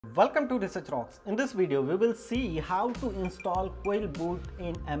Welcome to Research Rocks. In this video, we will see how to install QuillBot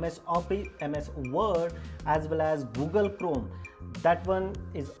in MS Office, MS Word as well as Google Chrome. That one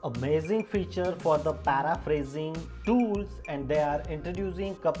is amazing feature for the paraphrasing tools, and they are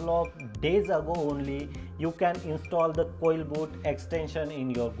introducing couple of days ago only. You can install the QuillBot extension in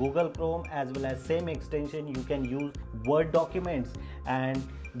your Google Chrome, as well as same extension you can use Word documents and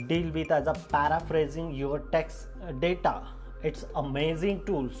deal with as a paraphrasing your text data. It's amazing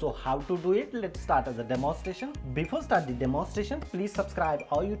tool. So how to do it? Let's start as a demonstration. Before start the demonstration, please subscribe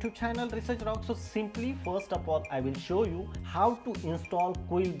our YouTube channel Research Rock. So simply, first of all, I will show you how to install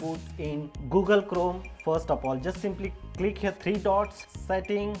QuillBot in Google Chrome. First of all, just simply click here 3 dots,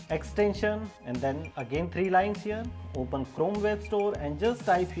 setting, extension, and then again 3 lines here. Open Chrome Web Store and just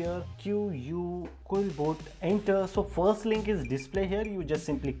type here QuillBot, enter. So first link is display here. You just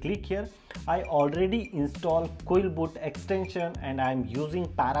simply click here. I already installed QuillBot extension and I'm using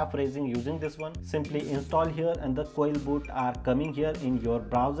paraphrasing using this one. Simply install here and the QuillBot are coming here in your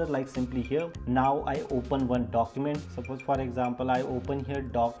browser, like simply here. Now I open one document. Suppose for example I open here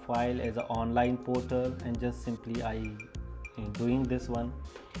doc file as an online portal, and just simply I doing this one,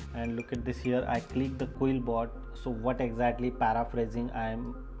 and look at this here. I click the QuillBot. So what exactly paraphrasing I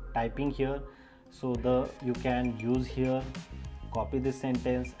am typing here? So you can use here, copy this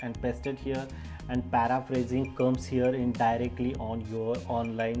sentence and paste it here, and paraphrasing comes here in directly on your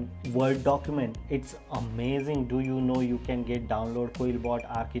online Word document. It's amazing. Do you know you can get download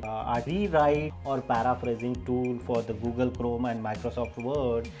QuillBot rewrite or paraphrasing tool for the Google Chrome and Microsoft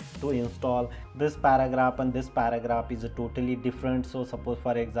Word to install. This paragraph and this paragraph is a totally different. So suppose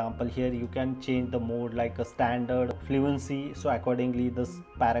for example here you can change the mode like a standard, fluency. So accordingly this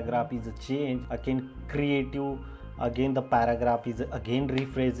paragraph is a change. I can creative. Again the paragraph is again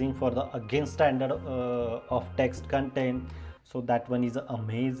rephrasing for the again standard of text content. So that one is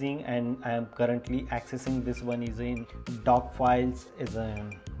amazing, and I am currently accessing this one is in doc files, is a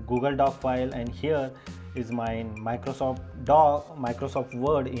Google doc file, and here is my Microsoft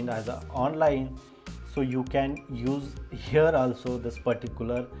Word in as a online. So you can use here also this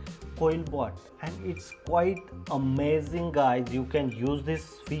particular QuillBot, and it's quite amazing guys. You can use these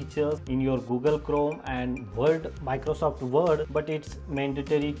features in your Google Chrome and Word, Microsoft Word, but it's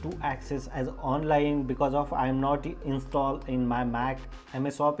mandatory to access as online because of I'm not installed in my Mac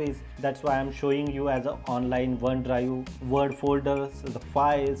MS Office. That's why I'm showing you as an online OneDrive Word folders, the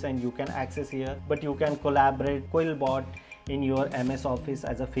files, and you can access here. But you can collaborate QuillBot in your MS Office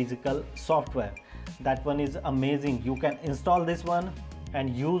as a physical software. That one is amazing. You can install this one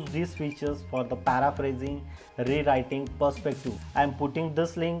and use these features for the paraphrasing rewriting perspective. I am putting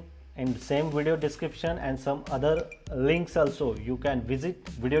this link in same video description and some other links also. You can visit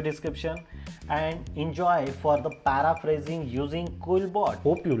video description and enjoy for the paraphrasing using QuillBot.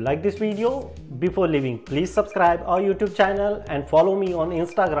 Hope you like this video. Before leaving, please subscribe our YouTube channel and follow me on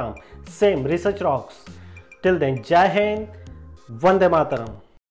Instagram, same Research Rocks. Till then, Jai Hind, Vande Mataram.